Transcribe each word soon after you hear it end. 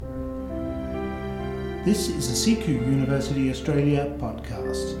This is a CQ University Australia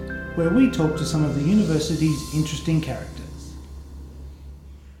podcast, where we talk to some of the university's interesting characters.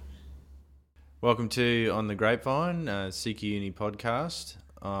 Welcome to On the Grapevine, CQUni podcast.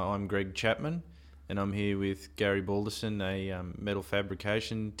 I'm Greg Chapman, and I'm here with Gary Balderson, a metal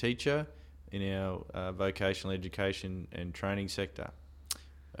fabrication teacher in our vocational education and training sector.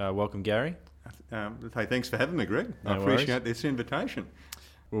 Welcome, Gary. Hey, thanks for having me, Greg. No I appreciate worries. this invitation.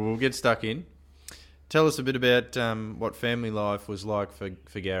 Well, we'll get stuck in. Tell us a bit about what family life was like for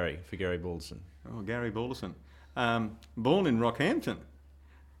Gary Balderson. Oh, Gary Balderson. Born in Rockhampton.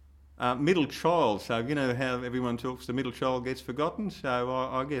 Middle child, so you know how everyone talks, the middle child gets forgotten, so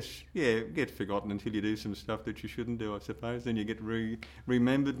I guess, it gets forgotten until you do some stuff that you shouldn't do, I suppose, then you get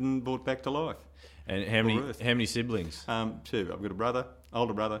remembered and brought back to life. And how many siblings? Two. I've got a brother,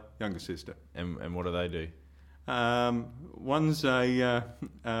 older brother, younger sister. And what do they do? One's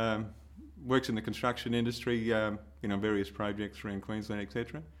works in the construction industry, various projects around Queensland,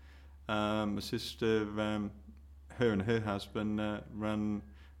 etc. My sister, her and her husband run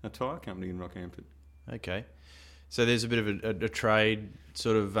a tyre company in Rockhampton. Okay. So there's a bit of a trade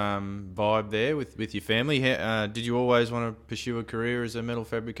sort of vibe there with your family. Did you always want to pursue a career as a metal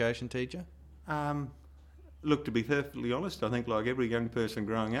fabrication teacher? Look, to be perfectly honest, I think like every young person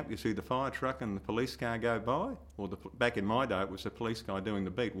growing up, you see the fire truck and the police car go by, or back in my day it was the police guy doing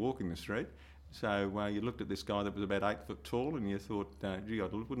the beat, walking the street. So you looked at this guy that was about 8 foot tall and you thought, gee, I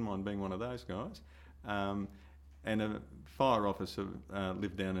wouldn't mind being one of those guys. And a fire officer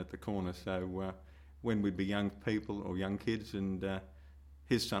lived down at the corner, so when we'd be young people or young kids, and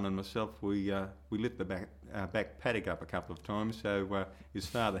his son and myself, we lit the back paddock up a couple of times, so his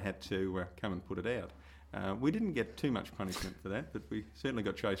father had to come and put it out. We didn't get too much punishment for that, but we certainly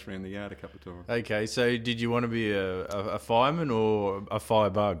got chased around the yard a couple of times. Okay, so did you want to be a fireman or a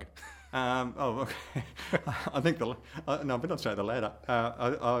firebug? Okay. I think no, I better not say the latter.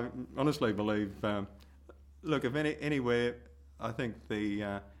 I honestly believe, look, if anywhere, I think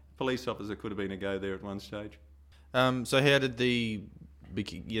the police officer could have been a go there at one stage. So how did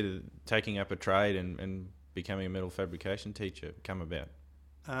taking up a trade and becoming a metal fabrication teacher come about?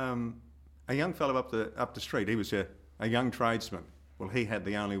 A young fellow up the street, he was a young tradesman. Well, he had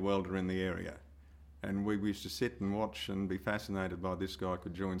the only welder in the area. And we used to sit and watch and be fascinated by this guy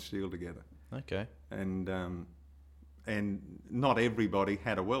could join steel together. Okay. And not everybody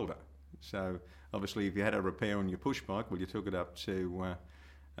had a welder. So obviously if you had a repair on your push bike, well, you took it up to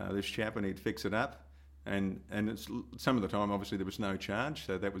this chap and he'd fix it up. And some of the time, obviously, there was no charge,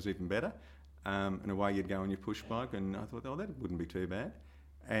 so that was even better. And away you'd go on your push bike, and I thought, that wouldn't be too bad.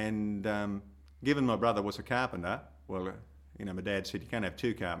 And given my brother was a carpenter, well, my dad said you can't have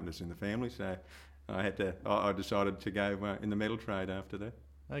two carpenters in the family, so I decided to go in the metal trade after that.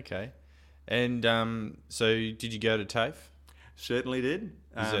 Okay. And so did you go to TAFE? Certainly did.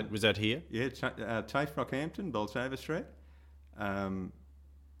 Was that here? Yeah, TAFE Rockhampton, Bolsover Street.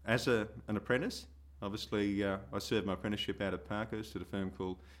 As an apprentice, obviously I served my apprenticeship out at Parkhurst at a firm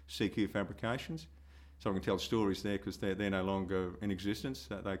called CQ Fabrications. So I can tell stories there because they're no longer in existence.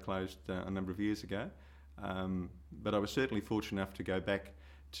 They closed a number of years ago. But I was certainly fortunate enough to go back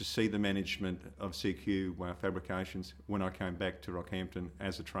to see the management of CQ Fabrications when I came back to Rockhampton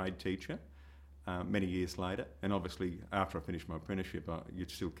as a trade teacher many years later. And obviously after I finished my apprenticeship, you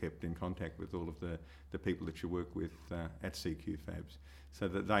still kept in contact with all of the people that you work with at CQ Fabs. So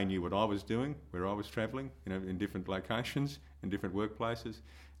that they knew what I was doing, where I was travelling, in different locations, in different workplaces.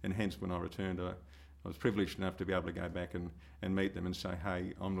 And hence when I returned, I was privileged enough to be able to go back and meet them and say,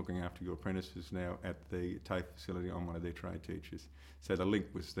 hey, I'm looking after your apprentices now at the TAFE facility. I'm one of their trade teachers. So the link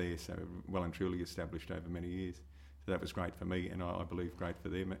was there, so well and truly established over many years. So that was great for me and I believe great for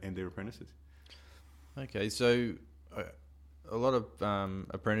them and their apprentices. Okay, so a lot of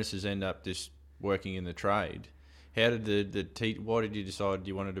apprentices end up just working in the trade. How did why did you decide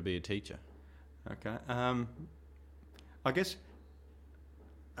you wanted to be a teacher? Okay, I guess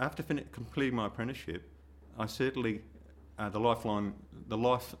after completing my apprenticeship, I certainly the lifelong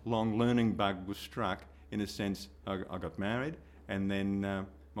learning bug was struck. In a sense, I got married, and then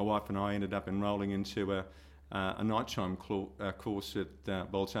my wife and I ended up enrolling into a nighttime course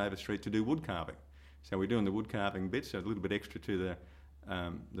at Bolsover Street to do wood carving. So we're doing the wood carving bit, so a little bit extra to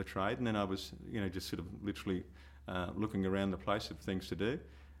the trade, and then I was just sort of literally looking around the place of things to do.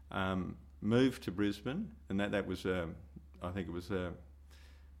 Moved to Brisbane, and that was I think it was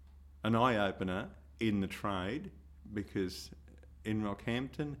an eye-opener in the trade, because in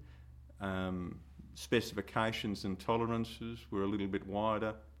Rockhampton, specifications and tolerances were a little bit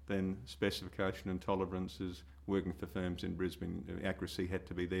wider than specification and tolerances working for firms in Brisbane. Accuracy had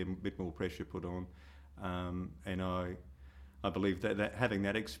to be there, a bit more pressure put on. And I believe that having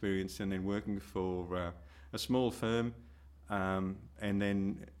that experience and then working for a small firm and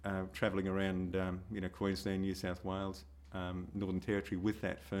then travelling around Queensland, New South Wales, Northern Territory with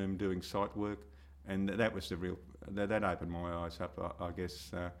that firm doing site work, and that was the real, that opened my eyes up, I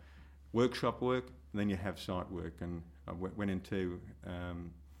guess. Workshop work, then you have site work, and I went into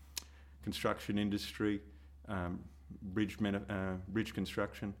construction industry, bridge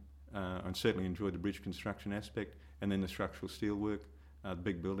construction. I certainly enjoyed the bridge construction aspect, and then the structural steel work, the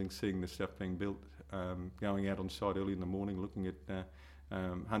big buildings, seeing the stuff being built, going out on site early in the morning, looking at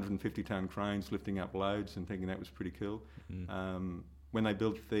 150-tonne cranes lifting up loads and thinking that was pretty cool. When they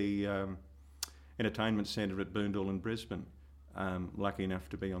built the entertainment centre at Boondall in Brisbane, lucky enough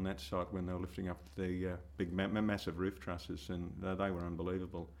to be on that site when they were lifting up the big massive roof trusses, and they were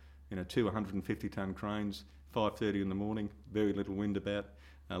unbelievable. 2 150-tonne cranes, 5:30 in the morning, very little wind about,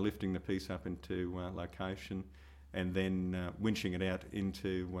 lifting the piece up into location, and then winching it out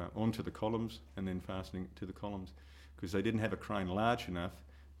onto the columns, and then fastening it to the columns, because they didn't have a crane large enough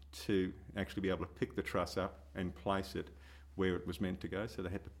to actually be able to pick the truss up and place it where it was meant to go. So they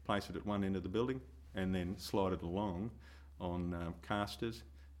had to place it at one end of the building and then slide it along on casters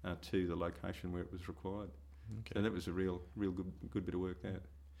to the location where it was required. Okay. So that was a real good bit of work there.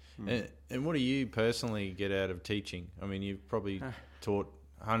 And what do you personally get out of teaching? I mean, you've probably taught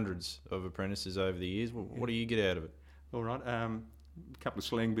hundreds of apprentices over the years. What do you get out of it? All right. A couple of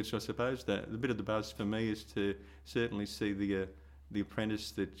slang bits, I suppose. The bit of the buzz for me is to certainly see the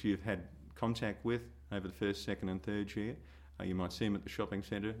apprentice that you've had contact with over the first, second and third year. You might see them at the shopping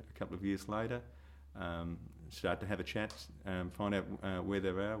centre a couple of years later, start to have a chat, find out where they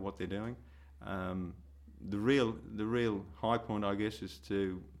are, what they're doing. The real high point, I guess, is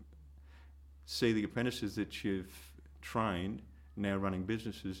to see the apprentices that you've trained now running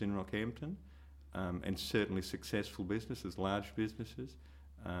businesses in Rockhampton, and certainly successful businesses, large businesses,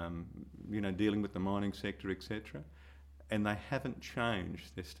 dealing with the mining sector, etc. And they haven't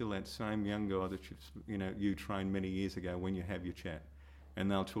changed. They're still that same young guy that you trained many years ago when you have your chat.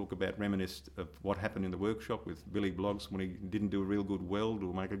 And they'll talk about, reminisce of what happened in the workshop with Billy Bloggs when he didn't do a real good weld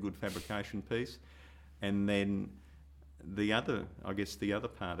or make a good fabrication piece. And then the other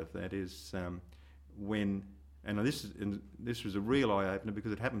part of that is this was a real eye-opener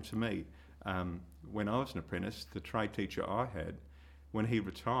because it happened to me. When I was an apprentice, the trade teacher I had, when he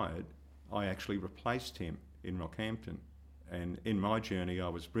retired, I actually replaced him in Rockhampton. And in my journey, I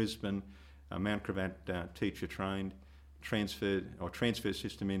was Brisbane, Mount Gravatt teacher trained, transfer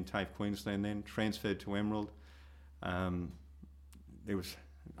system in TAFE Queensland then, transferred to Emerald. There was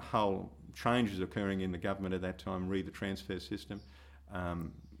whole changes occurring in the government at that time, re the transfer system.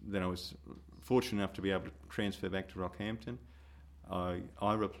 Then I was fortunate enough to be able to transfer back to Rockhampton.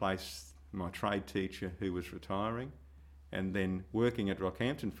 I replaced my trade teacher who was retiring, and then working at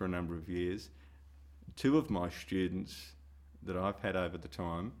Rockhampton for a number of years, two of my students that I've had over the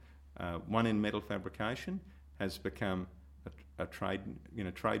time, one in metal fabrication, has become a trade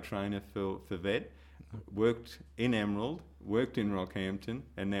trainer for VET, worked in Emerald, worked in Rockhampton,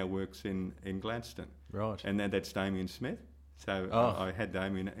 and now works in Gladstone. Right. And that's Damien Smith. So I had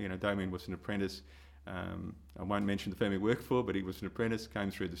Damien. Damien was an apprentice. I won't mention the firm he worked for, but he was an apprentice,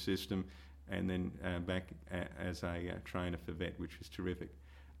 came through the system, and then back as a trainer for VET, which is terrific.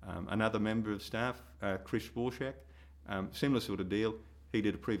 Another member of staff, Chris Borshak, similar sort of deal. He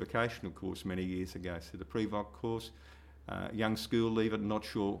did a pre-vocational course many years ago. So the pre-voc course, young school leaver, not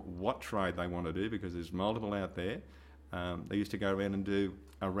sure what trade they want to do because there's multiple out there. They used to go around and do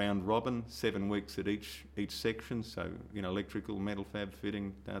a round robin, 7 weeks at each section. So, electrical, metal fab,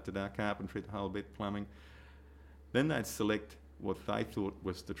 fitting, dark carpentry, the whole bit, plumbing. Then they'd select what they thought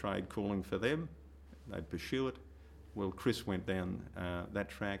was the trade calling for them. They'd pursue it. Well, Chris went down that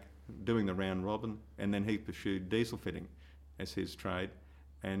track, doing the round robin, and then he pursued diesel fitting as his trade.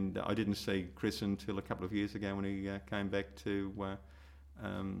 And I didn't see Chris until a couple of years ago when he came back to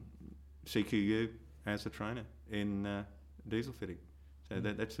CQU as a trainer in diesel fitting. So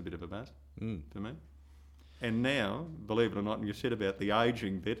that's a bit of a buzz for me. And now, believe it or not, and you said about the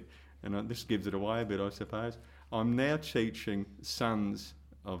ageing bit, and this gives it away a bit, I suppose, I'm now teaching sons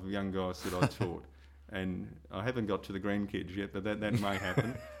of young guys that I taught. And I haven't got to the grandkids yet, but that may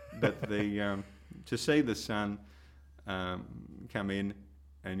happen. But to see the son come in,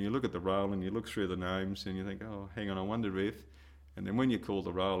 and you look at the roll and you look through the names and you think, oh, hang on, I wonder if... And then when you call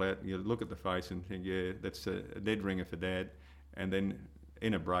the roll out, you look at the face and think, yeah, that's a dead ringer for Dad. And then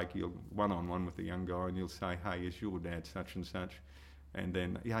in a break, you'll one-on-one with the young guy and you'll say, hey, is your dad such and such? And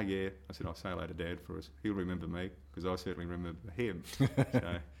then, yeah. I said, I'll say hello to Dad for us. He'll remember me because I certainly remember him.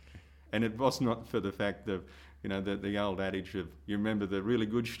 So, And it was not for the fact of, the old adage of you remember the really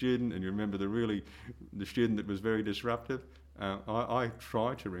good student and you remember the student that was very disruptive. I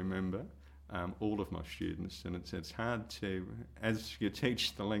try to remember all of my students, and it's hard to, as you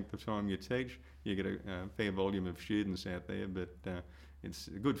teach the length of time you teach, you get a fair volume of students out there, but it's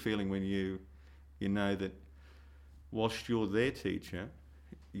a good feeling when you know that whilst you're their teacher,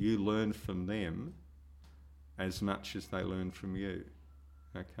 you learn from them as much as they learn from you.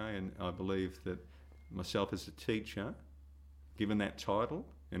 Okay, and I believe that myself as a teacher, given that title,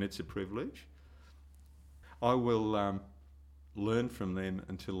 and it's a privilege, I will learn from them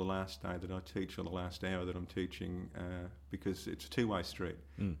until the last day that I teach or the last hour that I'm teaching, because it's a two-way street.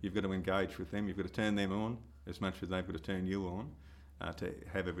 You've got to engage with them, you've got to turn them on as much as they've got to turn you on to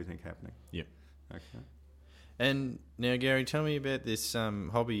have everything happening. Yeah. Okay. And now, Gary, tell me about this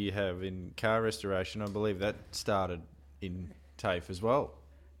hobby you have in car restoration. I believe that started in TAFE as well.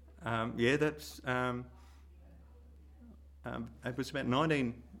 That's it was about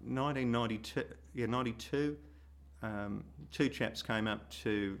 1992. 92. Two chaps came up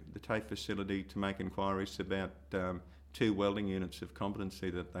to the TAFE facility to make inquiries about 2 welding units of competency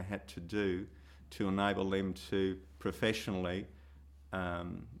that they had to do to enable them to professionally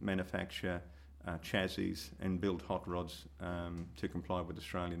manufacture chassis and build hot rods to comply with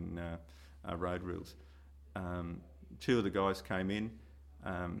Australian road rules. 2 of the guys came in,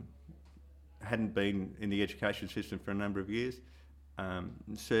 hadn't been in the education system for a number of years.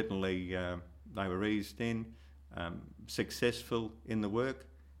 Certainly they were eased in, successful in the work,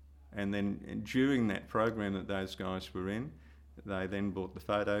 and then during that program that those guys were in, they then brought the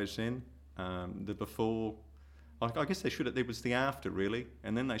photos in, the before, I guess they should have, there was the after really,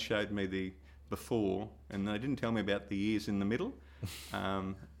 and then they showed me the before, and they didn't tell me about the years in the middle,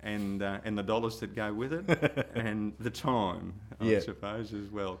 and the dollars that go with it, and the time, I suppose, as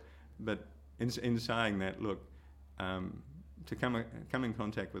well. But in saying that, look, to come in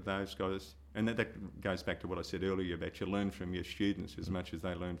contact with those guys, and that goes back to what I said earlier about you learn from your students as much as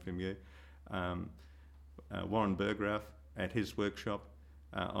they learn from you. Warren Burgraff, at his workshop,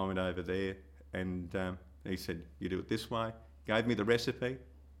 I went over there, and he said, you do it this way, gave me the recipe,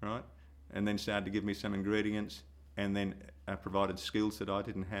 right, and then started to give me some ingredients, and then provided skills that I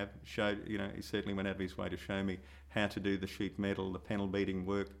didn't have. He certainly went out of his way to show me how to do the sheet metal, the panel beating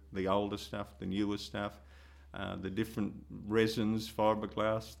work, the older stuff, the newer stuff, the different resins,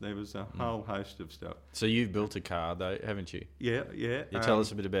 fiberglass. There was a whole host of stuff. So you've built a car, though, haven't you? Yeah. You tell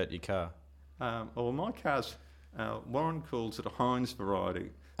us a bit about your car. Well, my car's, Warren calls it a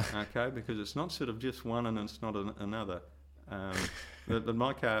Heins-variety, okay, because it's not sort of just one and it's not another. But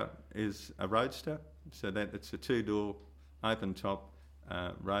my car is a roadster, so that it's a 2-door, open-top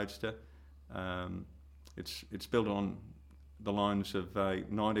roadster. It's built on the lines of a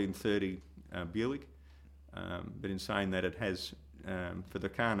 1930 Buick, but in saying that, it has, for the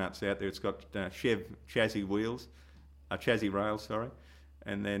car nuts out there, it's got Chev chassis rails,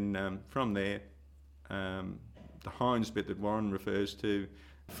 and then from there, the Heinz bit that Warren refers to,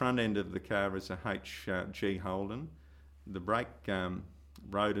 the front end of the car is a HG Holden. The brake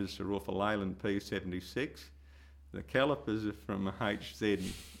rotors are off a Leyland P76. The calipers are from a HZ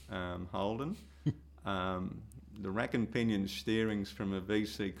Holden. The rack and pinion steering's from a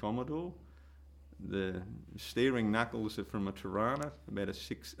VC Commodore. The steering knuckles are from a Tirana, about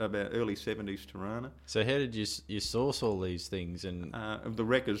early 70s Tirana. So how did you source all these things? And the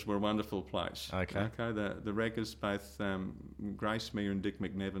wreckers were a wonderful place. Okay. The wreckers both graced me and Dick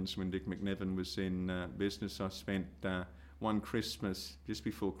McNevins when Dick McNevin was in business. I spent one Christmas, just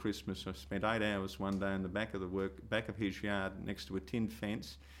before Christmas, I spent 8 hours one day in the back of his yard next to a tin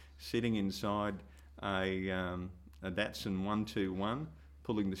fence, sitting inside a Datsun 121,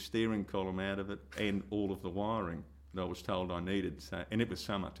 pulling the steering column out of it and all of the wiring that I was told I needed. So, and it was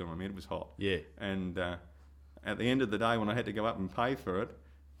summertime, I mean, it was hot. Yeah. And at the end of the day, when I had to go up and pay for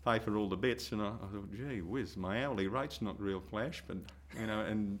all the bits, and I thought, gee whiz, my hourly rate's not real flash, but,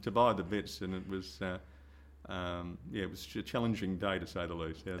 and to buy the bits, and it was, it was a challenging day to say the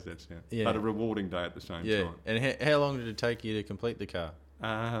least. How's that sound? Yeah. But a rewarding day at the same time. And how long did it take you to complete the car?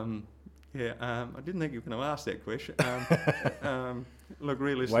 I didn't think you were going to ask that question. Look,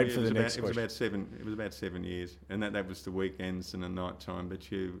 realistically, Wait for the next question. It was about 7 years, and that was the weekends and the night time. But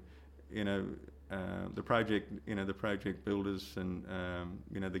the project builders and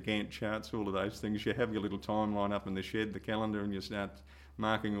the Gantt charts, all of those things. You have your little timeline up in the shed, the calendar, and you start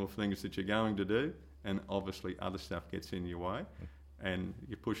marking off things that you're going to do. And obviously, other stuff gets in your way, and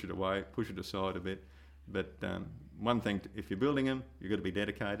you push it away, push it aside a bit. But one thing, if you're building them, you've got to be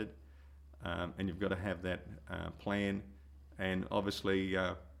dedicated. And you've got to have that plan, and obviously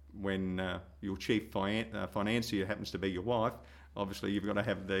when your chief financier happens to be your wife, obviously you've got to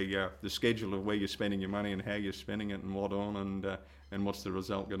have the schedule of where you're spending your money and how you're spending it and what on and what's the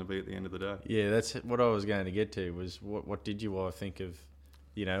result going to be at the end of the day. Yeah, that's what I was going to get to, was what did your wife think of,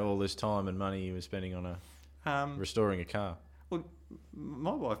 all this time and money you were spending on restoring a car? Well,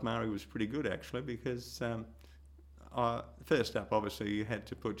 my wife Mari was pretty good actually, because first up, obviously, you had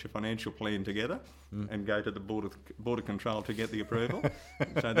to put your financial plan together and go to the border control to get the approval.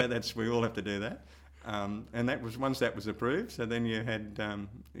 So that's we all have to do that. And that was once that was approved. So then you had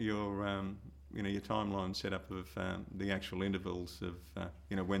your timeline set up of the actual intervals of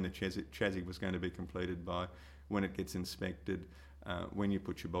when the chassis was going to be completed by, when it gets inspected, when you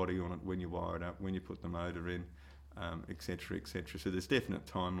put your body on it, when you wire it up, when you put the motor in, etc., etc. So there's definite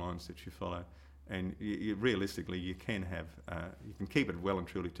timelines that you follow. And realistically, you can keep it well and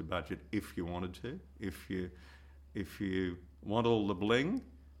truly to budget if you wanted to. If you want all the bling,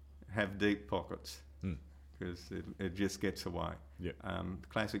 have deep pockets, because it just gets away. Yep.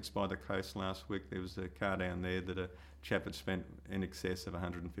 Classics by the coast last week. There was a car down there that a chap had spent in excess of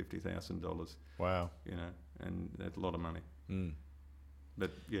 $150,000. Wow. And that's a lot of money. Mm.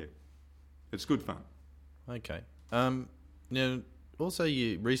 But yeah, it's good fun. Okay. Also,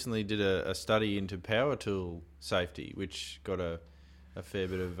 you recently did a study into power tool safety, which got a fair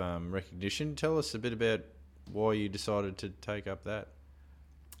bit of recognition. Tell us a bit about why you decided to take up that.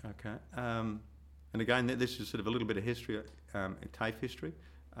 Okay. And again, this is sort of a little bit of history, TAFE history.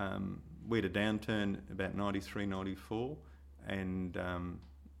 We had a downturn about 93, 94, and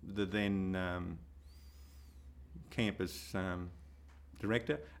the then campus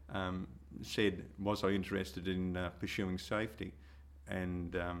director said, was I interested in pursuing safety?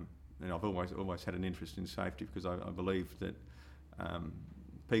 And I've always had an interest in safety, because I believe that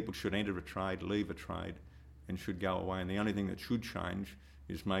people should enter a trade, leave a trade, and should go away. And the only thing that should change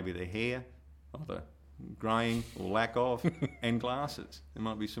is maybe their hair, either greying or lack of, and glasses. There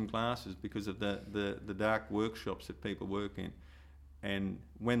might be some glasses because of the dark workshops that people work in. And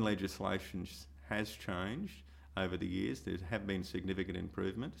when legislation has changed over the years, there have been significant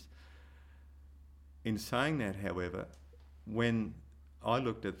improvements. In saying that, however, when I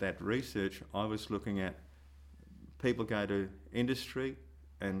looked at that research, I was looking at people go to industry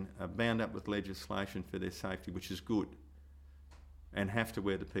and are bound up with legislation for their safety, which is good, and have to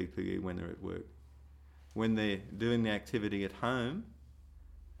wear the PPE when they're at work. When they're doing the activity at home,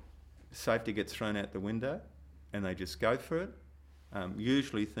 safety gets thrown out the window and they just go for it.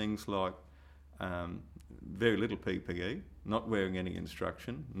 Usually things like very little PPE, not wearing any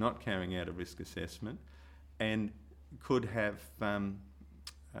instruction, not carrying out a risk assessment, and could have,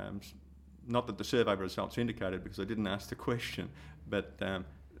 not that the survey results indicated, because I didn't ask the question, but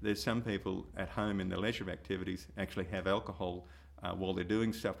there's some people at home in their leisure activities actually have alcohol while they're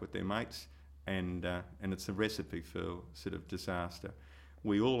doing stuff with their mates, and it's a recipe for sort of disaster.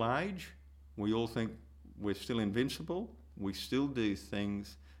 We all age, we all think we're still invincible, we still do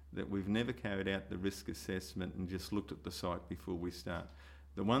things that we've never carried out the risk assessment and just looked at the site before we start.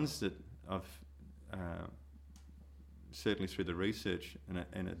 The ones that I've certainly through the research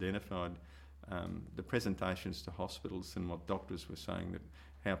and identified the presentations to hospitals and what doctors were saying, that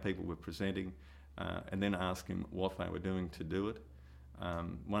how people were presenting, and then asking what they were doing to do it.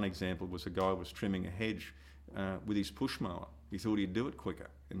 One example was a guy was trimming a hedge with his push mower. He thought he'd do it quicker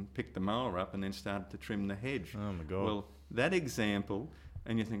and picked the mower up and then started to trim the hedge. Oh my God. Well, that example,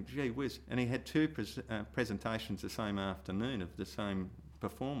 and you think, gee whiz, and he had two presentations the same afternoon of the same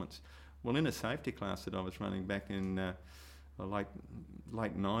performance. Well, in a safety class that I was running back in the late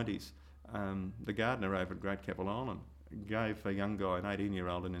 90s, the gardener over at Great Keppel Island gave a young guy, an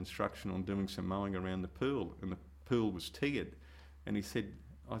 18-year-old, an instruction on doing some mowing around the pool, and the pool was tiered. And he said,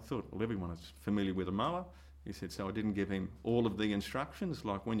 I thought, well, everyone is familiar with a mower. He said, so I didn't give him all of the instructions,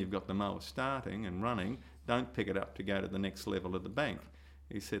 like when you've got the mower starting and running, don't pick it up to go to the next level of the bank.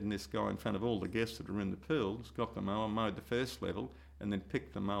 He said, and this guy in front of all the guests that are in the pool has got the mower, mowed the first level, and then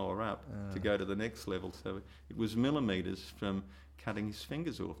picked the mower up to go to the next level. So it was millimetres from cutting his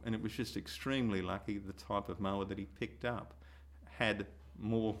fingers off. And it was just extremely lucky the type of mower that he picked up had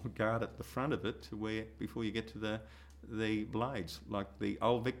more guard at the front of it to where, before you get to the blades, like the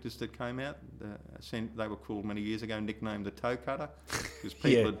old Victors that came out, they were called many years ago, nicknamed the toe cutter, because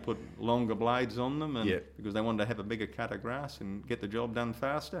people had put longer blades on them, and because they wanted to have a bigger cut of grass and get the job done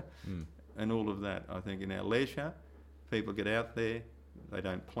faster, and all of that. I think in our leisure, people get out there, they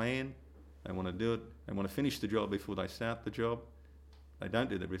don't plan, they want to do it, they want to finish the job before they start the job, they don't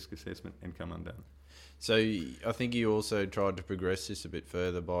do the risk assessment and come undone. So I think you also tried to progress this a bit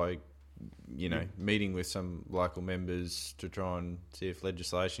further by meeting with some local members to try and see if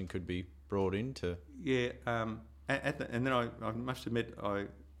legislation could be brought in to... Yeah, and then I must admit I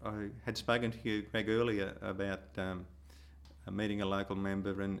had spoken to you, Greg, earlier about meeting a local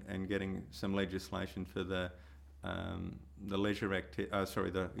member and getting some legislation for the leisure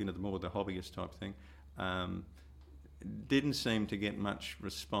the more the hobbyist type thing. Didn't seem to get much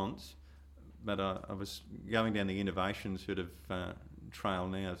response, but I was going down the innovation sort of trail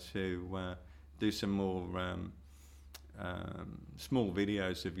now to do some more small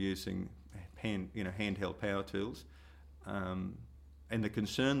videos of using handheld power tools. And the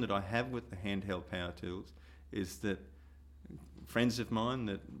concern that I have with the handheld power tools is that friends of mine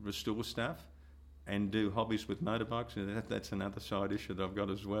that restore stuff and do hobbies with motorbikes, that's another side issue that I've got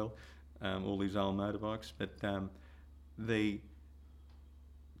as well, all these old motorbikes. But the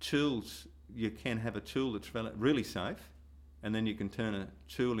tools, you can have a tool that's really safe, and then you can turn a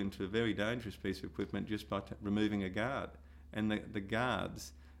tool into a very dangerous piece of equipment just by removing a guard. And the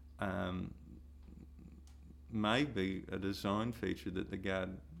guards may be a design feature that the guard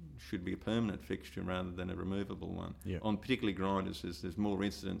should be a permanent fixture rather than a removable one. Yeah. On particularly grinders, there's more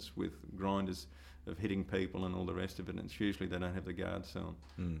incidents with grinders of hitting people and all the rest of it, and it's usually they don't have the guards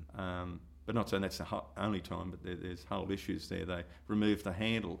on. But not saying that's the only time, but there's whole issues there. They remove the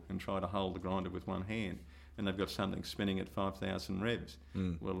handle and try to hold the grinder with one hand, and they've got something spinning at 5,000 revs.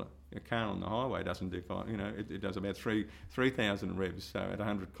 Well, a car on the highway doesn't do it does about 3,000 revs, so at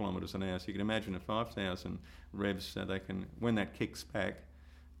 100 kilometres an hour. So you can imagine at 5,000 revs, they can, when that kicks back,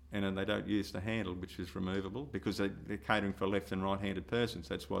 and they don't use the handle, which is removable, because they're catering for left and right-handed persons.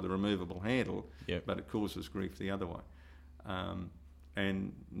 That's why the removable handle, but it causes grief the other way.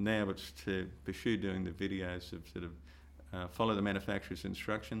 And now it's to pursue doing the videos of sort of follow the manufacturer's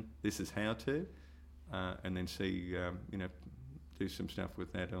instruction. This is how to, and then see, do some stuff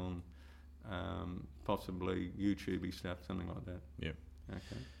with that on possibly YouTube-y stuff, something like that. Yeah.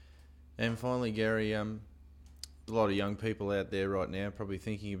 Okay. And finally, Gary, a lot of young people out there right now probably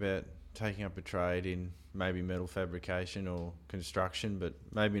thinking about taking up a trade in maybe metal fabrication or construction, but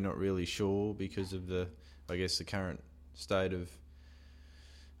maybe not really sure because of the current state of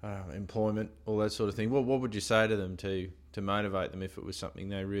employment, all that sort of thing. What would you say to them to motivate them if it was something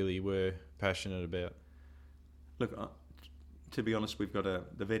they really were passionate about? Look, to be honest, we've got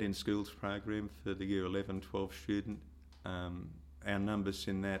the Vet in Schools program for the year 11, 12 student. Our numbers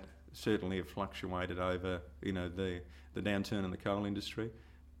in that certainly have fluctuated over, the downturn in the coal industry.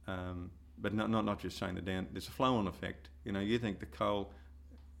 But not just saying there's a flow-on effect. You think the coal,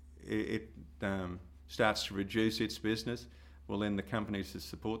 it starts to reduce its business. Well, then the companies that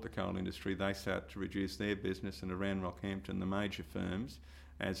support the coal industry, they start to reduce their business, and around Rockhampton, the major firms,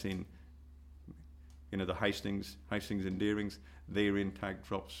 as in, the Hastings and Deerings, their intake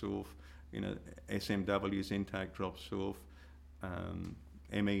drops off. SMW's intake drops off.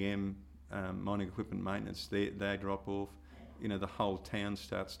 MEM, mining equipment maintenance, they drop off. The whole town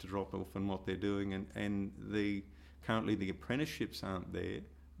starts to drop off in what they're doing, and currently the apprenticeships aren't there.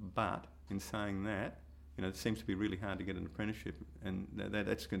 But in saying that, it seems to be really hard to get an apprenticeship, and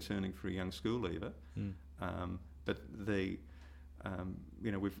that's concerning for a young school leaver. But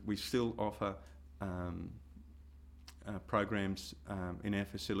we still offer programs in our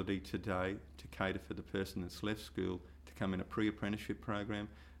facility today to cater for the person that's left school to come in a pre-apprenticeship program.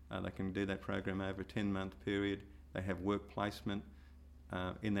 They can do that program over a 10-month period. They have work placement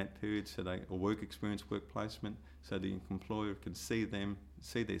in that period, or work experience, work placement, so the employer can see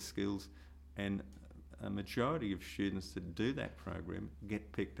their skills, and a majority of students that do that program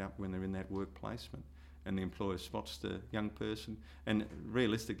get picked up when they're in that work placement, and the employer spots the young person. And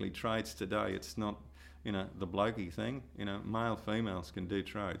realistically, trades today, it's not the blokey thing. Male, females can do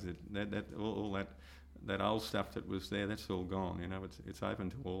trades. All that old stuff that was there, that's all gone. It's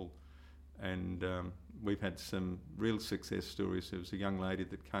open to all. And we've had some real success stories. There was a young lady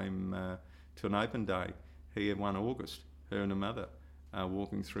that came to an open day here 1 August, her and her mother,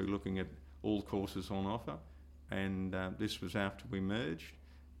 walking through looking at all courses on offer, and this was after we merged,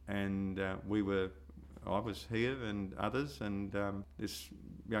 and I was here and others, and this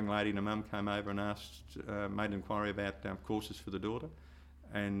young lady and her mum came over and made an inquiry about courses for the daughter,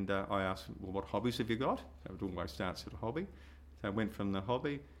 and I asked, well, what hobbies have you got? So it always starts at a hobby. So I went from the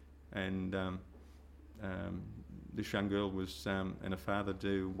hobby, and this young girl and her father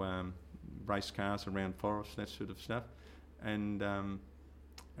do race cars around forests, that sort of stuff,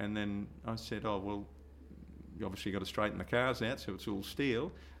 and then I said, oh, well, you obviously got to straighten the cars out, so it's all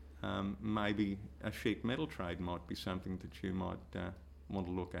steel. Maybe a sheet metal trade might be something that you might want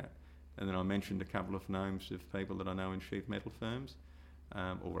to look at. And then I mentioned a couple of names of people that I know in sheet metal firms.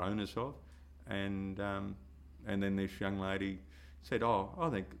 or owners of, and then this young lady said, "Oh, I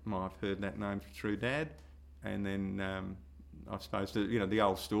think I've heard that name through Dad," and then I suppose the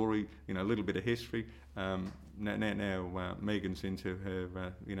old story, a little bit of history. Now Megan's into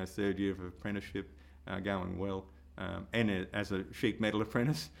her third year of apprenticeship, going well, and as a sheet metal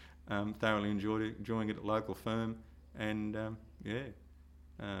apprentice, thoroughly enjoying it at a local firm, and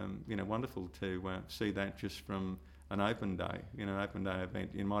wonderful to see that just from an open day, open day event.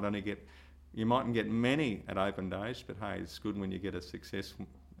 You mightn't get many at open days, but hey, it's good when you get a successful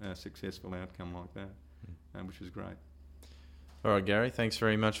outcome like that, which is great. All right, Gary, thanks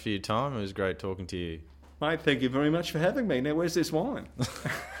very much for your time. It was great talking to you. Mate, thank you very much for having me. Now, where's this wine?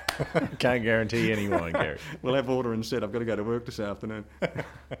 Can't guarantee any wine, Gary. We'll have order instead. I've got to go to work this afternoon.